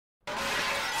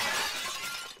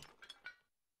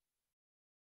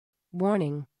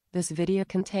Warning, this video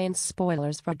contains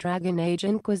spoilers for Dragon Age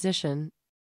Inquisition.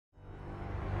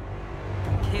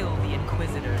 Kill the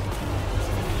Inquisitor.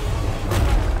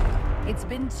 It's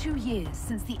been 2 years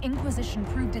since the Inquisition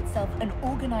proved itself an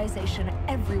organization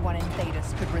everyone in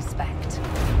Thedas could respect.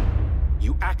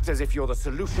 You act as if you're the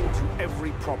solution to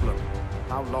every problem.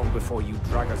 How long before you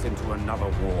drag us into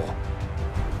another war?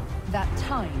 That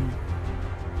time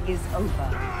is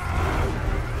over.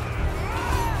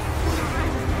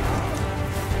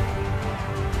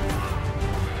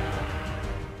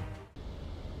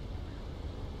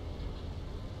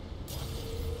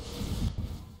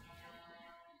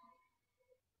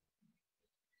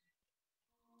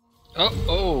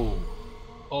 Oh,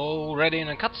 already in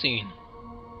a cutscene.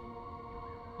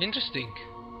 Interesting.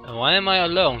 And why am I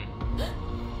alone?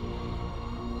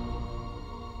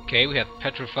 Okay, we have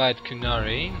petrified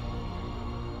Kunari.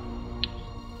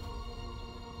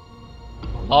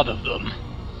 A lot of them.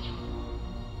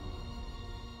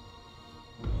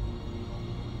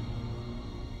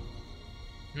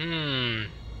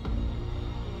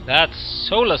 That's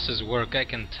Solas's work, I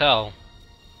can tell.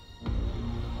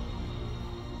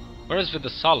 Where is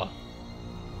Vidasala?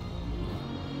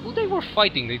 Who they were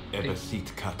fighting?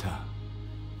 Ebasit kata,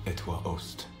 etwa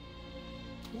ost.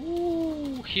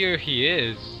 Ooh, here he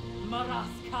is.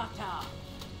 Maraskata.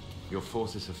 Your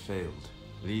forces have failed.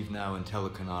 Leave now and tell the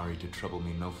Qunari to trouble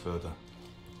me no further.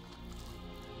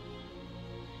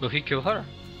 Will he kill her?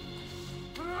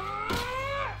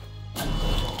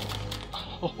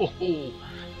 Oh,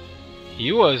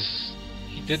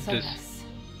 he did this.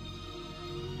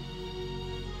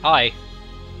 Hi.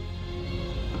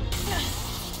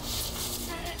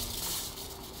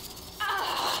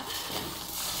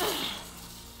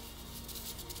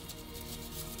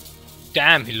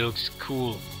 Damn, he looks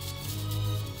cool.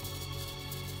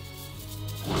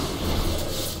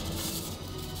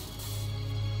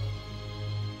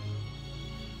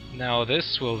 Now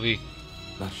this will be...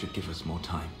 That should give us more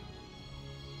time.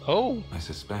 Oh! I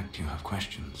suspect you have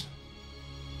questions.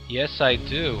 Yes, I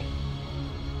do.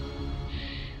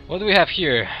 What do we have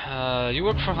here? You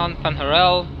work for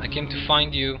Fen'harels. I came to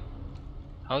find you.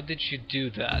 How did you do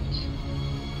that?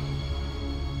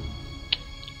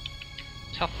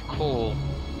 Tough call.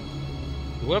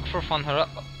 You work for Fen'harels.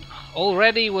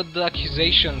 Already with the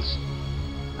accusations.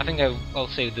 I think I'll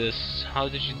say this. How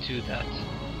did you do that?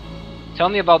 Tell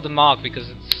me about the mark, because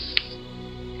it's...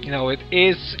 You know, it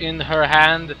is in her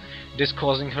hand. It is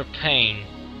causing her pain.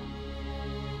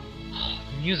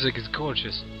 The music is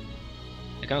gorgeous.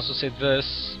 I can also say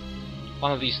this.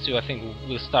 One of these two, I think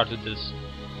we'll start with this.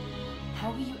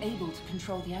 How were you able to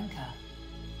control the anchor?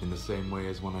 In the same way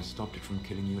as when I stopped it from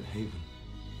killing you at Haven.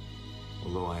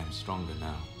 Although I am stronger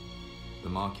now. The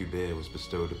mark you bear was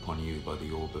bestowed upon you by the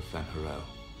orb of Fen'harels.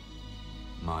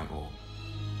 My orb.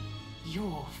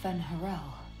 You're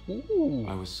Fen'harels. Ooh.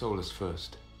 I was Solus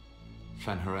first.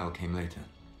 Fen'harels came later.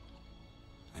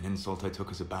 An insult I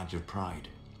took as a badge of pride.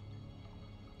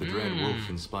 The Dread Wolf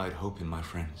inspired hope in my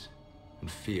friends,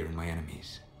 and fear in my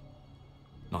enemies.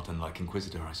 Not unlike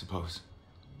Inquisitor, I suppose.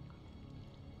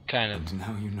 Kind of. And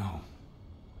now you know.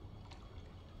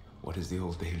 What is the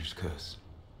old Dalish curse?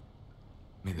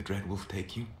 May the Dread Wolf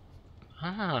take you?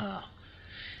 Ah.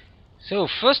 So,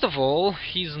 first of all,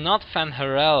 he's not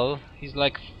Fen'harels, he's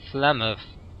like Flemeth.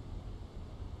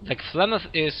 Like Flemeth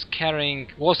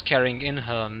was carrying in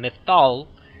her metal,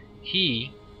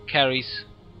 he carries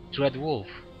Dread Wolf.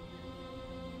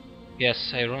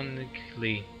 Yes,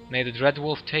 ironically. May the Dread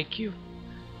Wolf take you.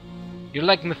 You're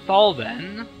like Mythal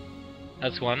then.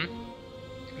 That's one.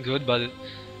 Good, but...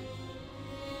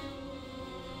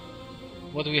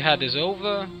 What we had is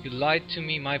over. You lied to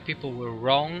me, my people were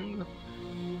wrong.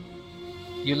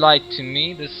 You lied to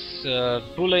me, this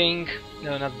bullying...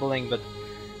 No, not bullying, but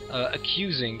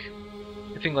accusing.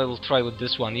 I think I will try with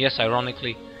this one. Yes,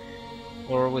 ironically.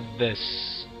 Or with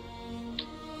this.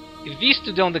 If these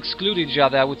two don't exclude each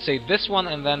other, I would say this one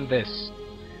and then this.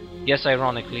 Yes,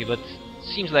 ironically, but it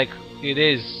seems like it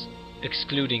is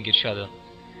excluding each other.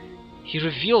 He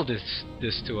revealed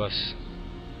this to us.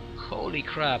 Holy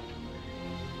crap.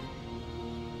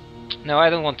 Now,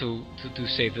 I don't want to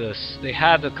say this. They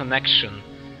had a connection.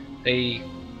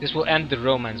 This will end the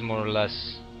romance, more or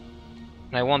less.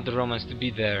 And I want the romance to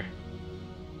be there.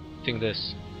 Think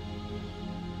this.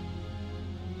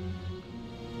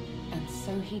 And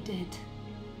so he did.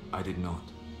 I did not.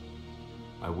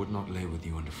 I would not lay with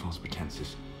you under false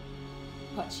pretenses.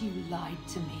 But you lied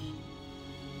to me.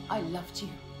 I loved you.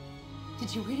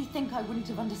 Did you really think I wouldn't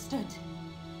have understood?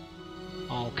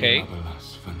 Okay.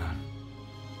 Abelas, Fernand.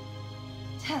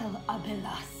 Tell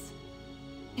Abelas.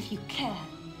 If you care,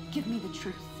 give me the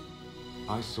truth.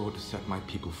 I sought to set my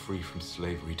people free from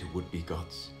slavery to would-be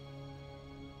gods.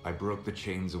 I broke the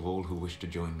chains of all who wished to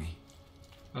join me.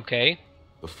 Okay.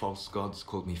 The false gods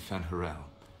called me Fen'harel,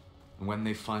 and when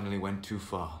they finally went too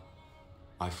far,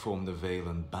 I formed the Veil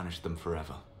and banished them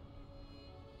forever.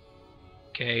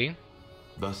 Okay.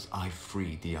 Thus I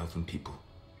freed the elven people,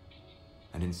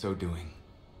 and in so doing,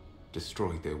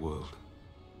 destroyed their world.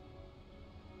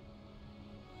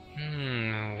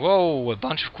 Whoa, a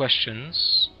bunch of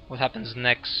questions. What happens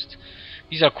next?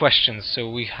 These are questions, so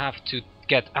we have to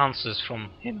get answers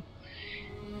from him.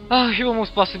 He will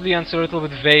most possibly answer a little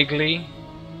bit vaguely.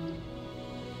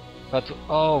 But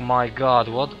oh my god,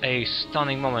 what a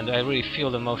stunning moment. I really feel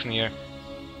the emotion here.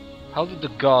 How did the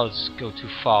gods go too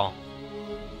far?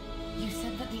 You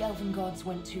said that the elven gods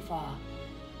went too far.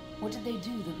 What did they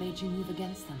do that made you move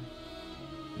against them?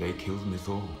 They killed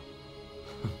Mythal.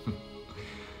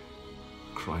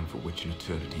 Crime for which an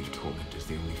eternity of torment is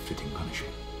the only fitting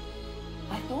punishment.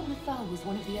 I thought Mythal was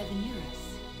one of the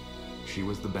Fen'harels. She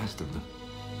was the best of them.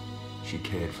 She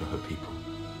cared for her people.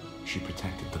 She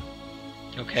protected them.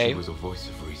 Okay. She was a voice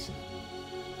of reason.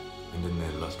 And in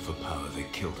their lust for power, they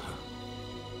killed her.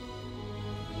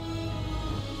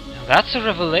 Now that's a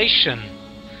revelation.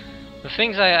 The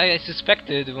things I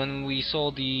suspected when we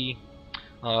saw the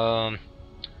not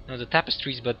the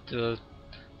tapestries, but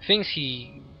things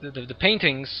the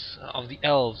paintings of the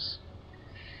elves.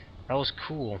 That was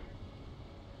cool.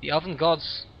 The elven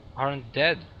gods aren't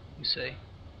dead, you say?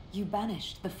 You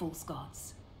banished the false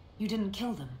gods. You didn't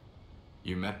kill them.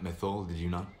 You met Mythal, did you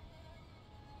not?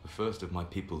 The first of my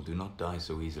people do not die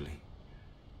so easily.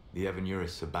 The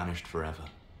Fen'harels are banished forever,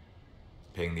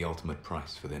 paying the ultimate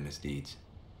price for their misdeeds.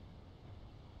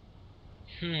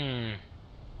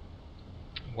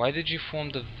 Why did you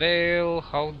form the Veil?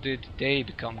 How did they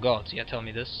become gods? Yeah, tell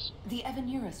me this. The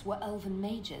Fen'harels were elven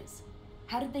mages.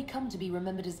 How did they come to be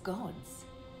remembered as gods?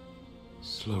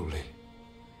 Slowly.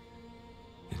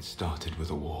 It started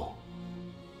with a war.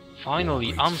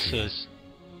 Finally, War breeds answers.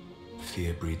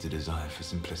 Fear breeds a desire for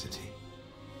simplicity.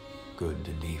 Good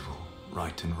and evil,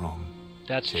 right and wrong.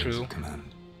 That's chains true. of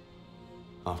command.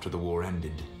 After the war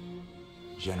ended,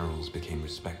 generals became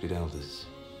respected elders,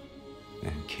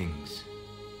 then kings,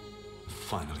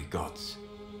 finally gods.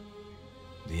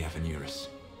 The Fen'harels.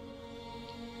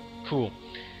 Cool.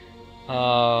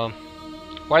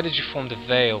 Why did you form the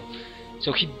Veil?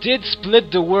 So he did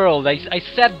split the world. I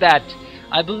said that.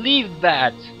 I believed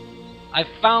that. I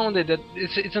found it. That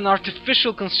it's an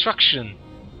artificial construction.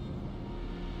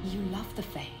 You love the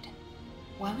Fade.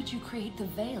 Why would you create the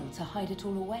Veil to hide it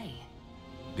all away?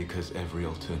 Because every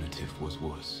alternative was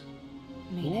worse.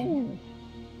 Meaning?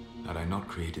 Had I not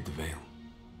created the Veil,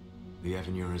 the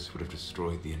Fen'harels would have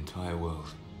destroyed the entire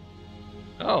world.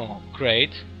 Oh,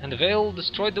 great. And the Veil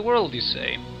destroyed the world, you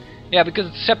say? Yeah, because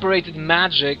it separated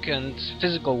magic and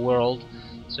physical world.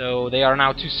 So they are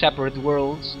now two separate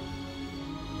worlds.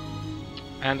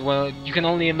 And well, you can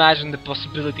only imagine the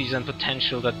possibilities and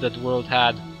potential that that world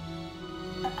had.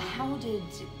 How did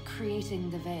creating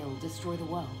the Veil destroy the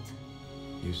world?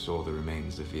 You saw the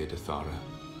remains of Via Dethara.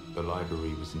 The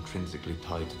library was intrinsically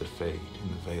tied to the Fade,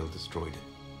 and the Veil destroyed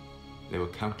it. There were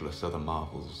countless other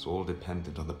marvels, all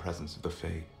dependent on the presence of the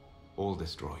Fade, all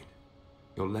destroyed.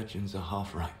 Your legends are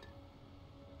half right.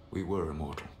 We were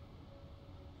immortal.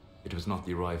 It was not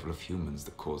the arrival of humans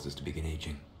that caused us to begin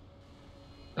aging.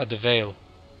 The Veil.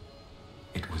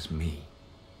 It was me.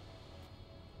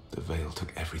 The Veil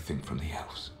took everything from the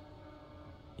elves,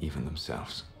 even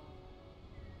themselves.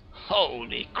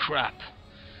 Holy crap.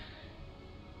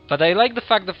 But I like the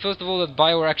fact that first of all that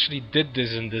BioWare actually did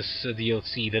this in this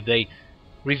DLC, that they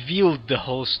revealed the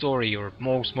whole story, or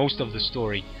most of the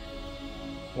story.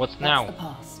 What's now? That's the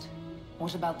past.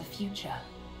 What about the future?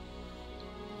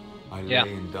 I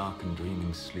lay in dark and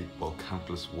dreaming sleep while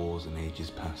countless wars and ages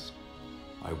passed.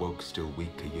 I woke still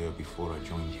weak a year before I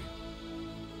joined you.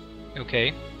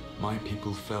 Okay. My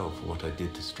people fell for what I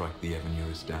did to strike the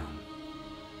Fen'harels down.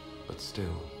 But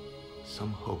still,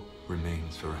 some hope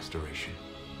remains for restoration.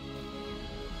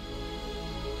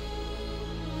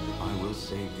 I will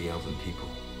save the elven people,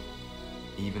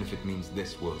 even if it means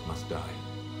this world must die.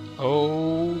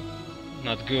 Oh,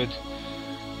 not good.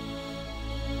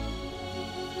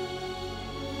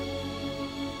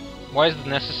 Why is it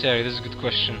necessary? This is a good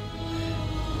question.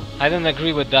 I don't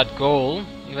agree with that goal,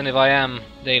 even if I am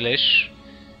Dalish,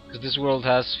 because this world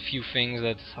has few things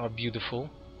that are beautiful.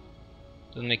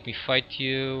 Doesn't make me fight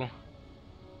you.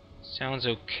 Sounds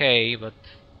okay, but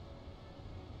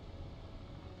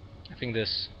I think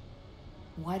this.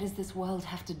 Why does this world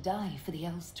have to die for the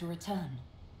elves to return?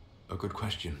 A good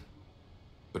question,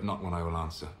 but not one I will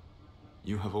answer.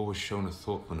 You have always shown a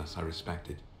thoughtfulness I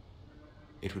respected.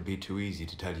 It would be too easy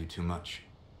to tell you too much.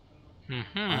 I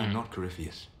am not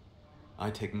Corypheus. I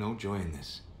take no joy in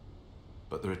this.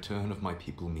 But the return of my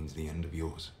people means the end of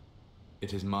yours.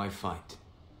 It is my fight.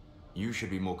 You should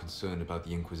be more concerned about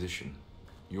the Inquisition.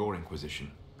 Your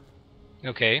Inquisition.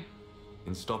 Okay.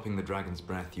 In stopping the Dragon's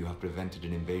Breath, you have prevented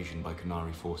an invasion by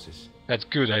Qunari forces. That's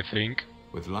good, I think.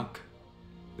 With luck,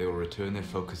 they will return their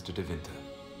focus to Devinter.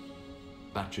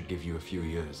 That should give you a few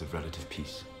years of relative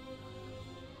peace.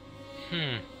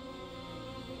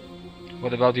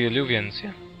 What about the Illuvians,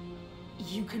 yeah?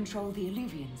 You control the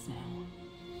Illuvians now?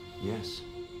 Yes.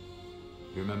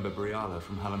 You remember Briala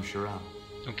from Halam Sharal?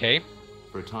 Okay.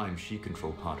 For a time, she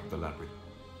controlled part of the labyrinth.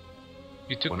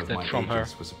 You took One of that my from her.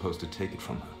 agents was supposed to take it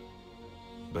from her,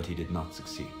 but he did not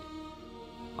succeed.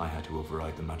 I had to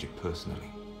override the magic personally.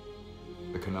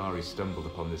 The Qunari stumbled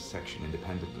upon this section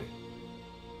independently.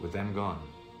 With them gone,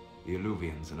 the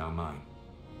Illuvians are now mine.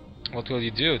 What will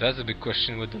you do? That's a big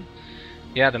question with them.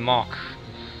 Yeah, the mark.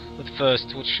 But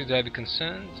first, what should I be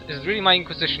concerned? Is it really my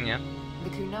Inquisition, yeah? The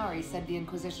Qunari said the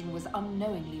Inquisition was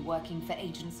unknowingly working for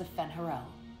agents of Fen'harel.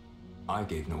 I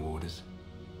gave no orders.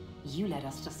 You led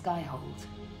us to Skyhold.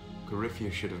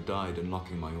 Corypheus should have died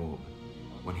unlocking my orb.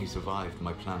 When he survived,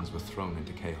 my plans were thrown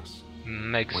into chaos.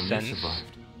 Makes When sense. you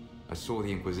survived, I saw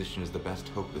the Inquisition as the best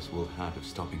hope this world had of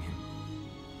stopping him.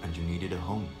 And you needed a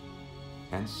home.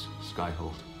 Hence,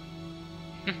 Skyhold.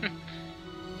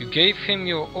 You gave him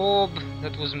your orb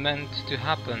that was meant to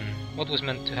happen. What was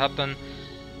meant to happen?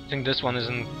 I think this one is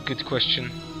a good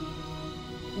question.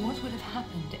 What would have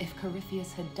happened if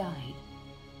Corypheus had died,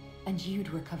 and you'd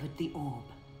recovered the orb?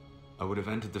 I would have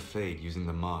entered the Fade using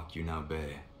the mark you now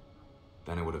bear.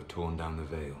 Then I would have torn down the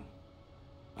veil.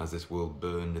 As this world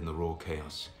burned in the raw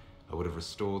chaos, I would have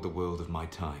restored the world of my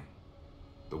time.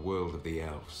 The world of the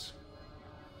elves.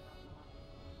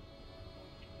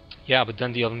 Yeah, but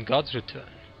then the Elven Gods return.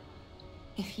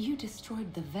 If you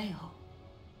destroyed the veil,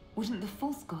 wouldn't the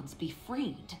false gods be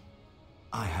freed?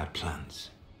 I had plans.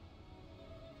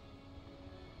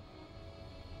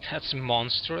 That's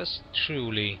monstrous,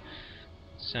 truly.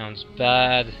 Sounds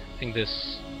bad. I think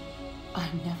this... I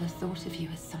never thought of you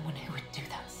as someone who would do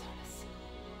that, Solus.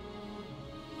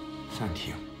 Thank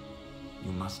you.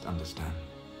 You must understand.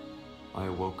 I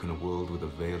awoke in a world where the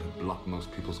veil had blocked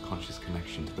most people's conscious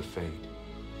connection to the Fade.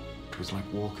 It was like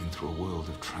walking through a world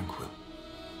of tranquil.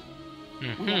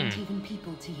 We aren't even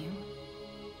people to you.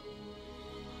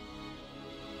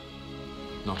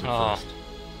 Not at first.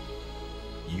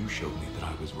 You showed me that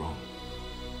I was wrong.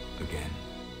 Again.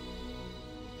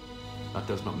 That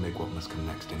does not make what must come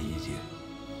next any easier.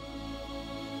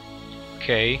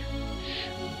 Okay.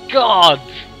 God!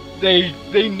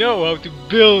 They know how to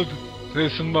build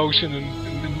this emotion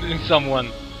in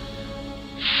someone.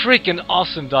 Freaking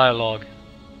awesome dialogue.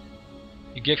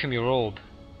 You gave him your orb.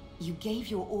 You gave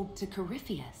your orb to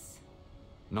Corypheus.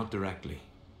 Not directly.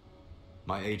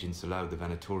 My agents allowed the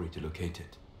Venatori to locate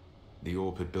it. The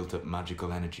orb had built up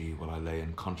magical energy while I lay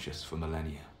unconscious for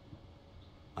millennia.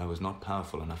 I was not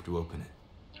powerful enough to open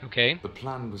it. Okay. The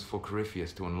plan was for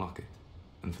Corypheus to unlock it,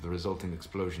 and for the resulting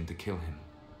explosion to kill him.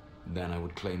 Then I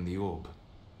would claim the orb.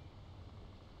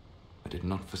 I did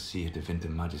not foresee a Devinter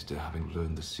Magister having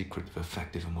learned the secret of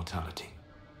effective immortality.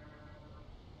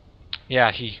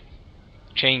 Yeah, he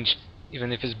changed.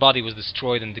 Even if his body was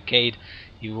destroyed and decayed,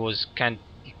 he was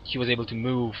able to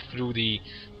move through the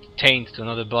taint to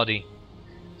another body.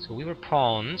 So we were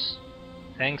pawns.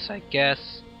 Thanks, I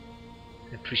guess.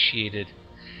 Appreciated.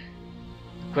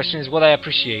 The question is what I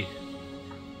appreciate.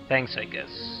 Thanks, I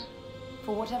guess.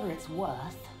 For whatever it's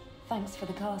worth, thanks for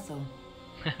the castle.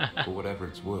 For whatever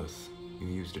it's worth, you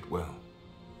used it well.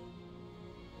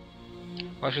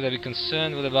 Why should I be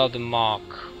concerned? What about the mark?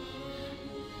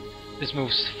 This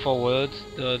moves forward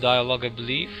the dialogue, I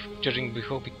believe, judging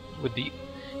with the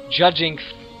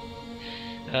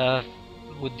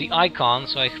icon.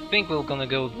 So I think we're gonna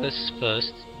go this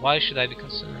first. Why should I be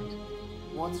concerned?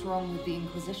 What's wrong with the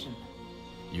Inquisition?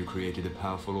 You created a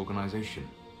powerful organization,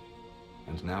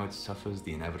 and now it suffers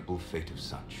the inevitable fate of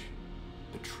such: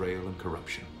 betrayal and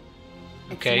corruption.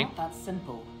 Okay. It's not that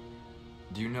simple.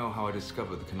 Do you know how I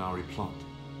discovered the Qunari plot?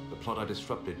 The plot I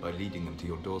disrupted by leading them to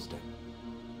your doorstep.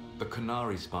 The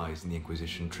Qunari spies in the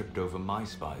Inquisition tripped over my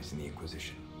spies in the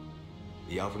Inquisition.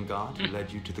 The Elven Guard who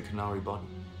led you to the Qunari body,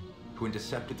 who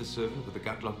intercepted the servant with the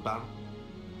Gatlock barrel.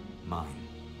 Mine.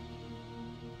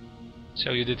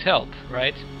 So you did help,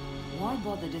 right? Why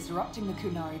bother disrupting the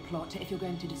Qunari plot if you're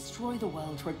going to destroy the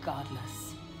world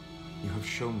regardless? You have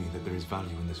shown me that there is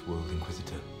value in this world,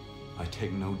 Inquisitor. I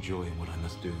take no joy in what I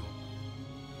must do.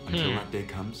 Until that day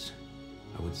comes,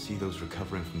 I would see those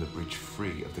recovering from the breach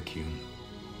free of the Qun.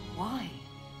 Why?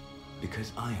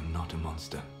 Because I am not a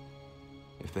monster.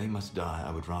 If they must die,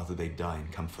 I would rather they die in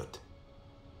comfort.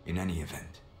 In any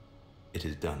event, it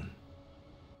is done.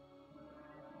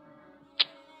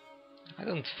 I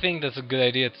don't think that's a good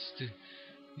idea to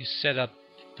you set up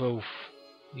both.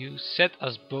 You set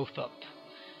us both up.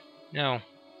 No.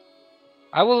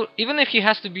 I will, even if he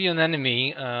has to be an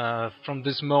enemy from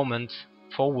this moment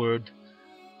forward,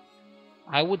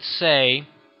 I would say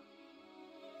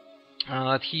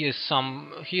that he is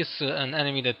an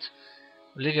enemy that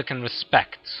Olivia can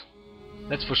respect.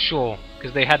 That's for sure,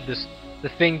 because they had the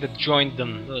thing that joined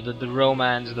them, the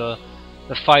romance, the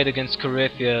fight against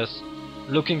Corypheus.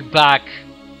 Looking back,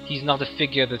 he's not a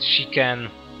figure that she can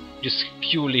just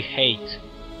purely hate.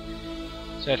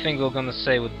 So I think we're gonna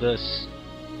say with this.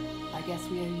 I guess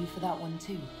we owe you for that one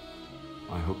too.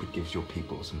 I hope it gives your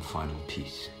people some final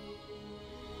peace.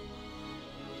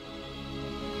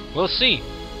 We'll see.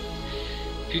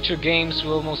 Future games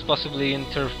will most possibly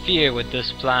interfere with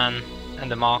this plan and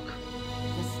the mark.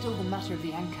 There's still the matter of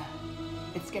the anchor.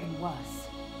 It's getting worse.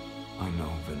 I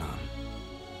know, Venan.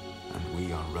 And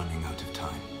we are running out of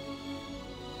time.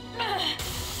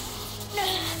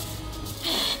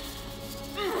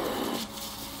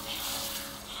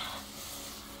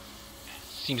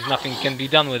 Seems nothing can be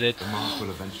done with it. The mark will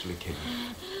eventually kill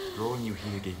you. Drawing you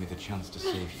here gave me the chance to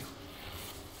save you.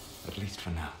 At least for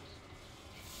now.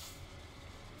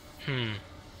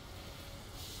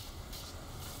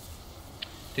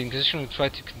 The Inquisition will try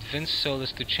to convince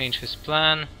Solus to change his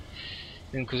plan.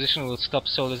 The Inquisition will stop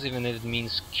Solus even if it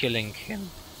means killing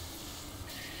him.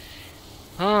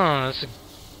 Oh, that's a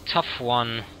tough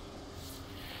one.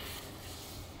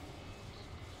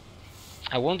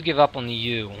 I won't give up on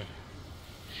you.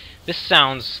 This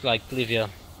sounds like Livia.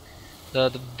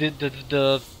 When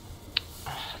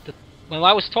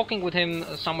I was talking with him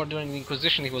somewhere during the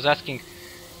Inquisition, he's asking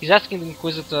the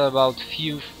Inquisitor about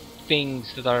few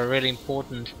things that are really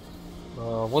important.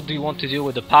 What do you want to do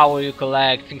with the power you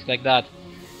collect, things like that.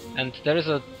 And there's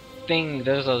a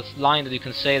line that you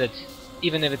can say that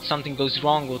even if something goes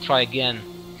wrong, we'll try again.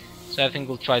 So I think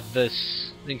we'll try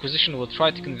this. The Inquisition will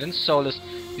try to convince Solus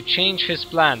to change his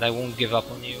plan. I won't give up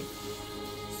on you.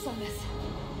 Solus,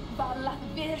 Valak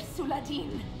Vir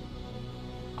Suladin.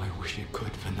 I wish it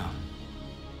could, Venan.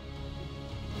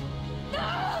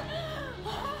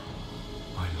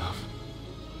 My love.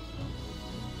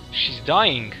 She's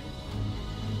dying.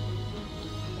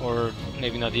 Or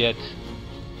maybe not yet.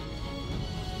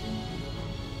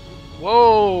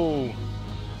 Whoa!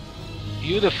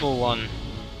 Beautiful one.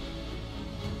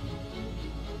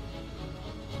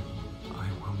 I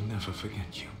will never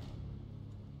forget you.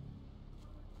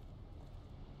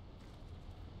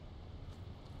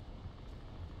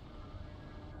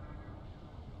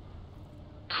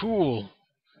 Cool.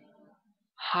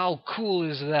 How cool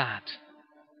is that?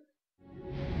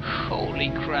 Holy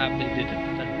crap, they did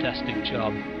a fantastic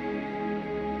job.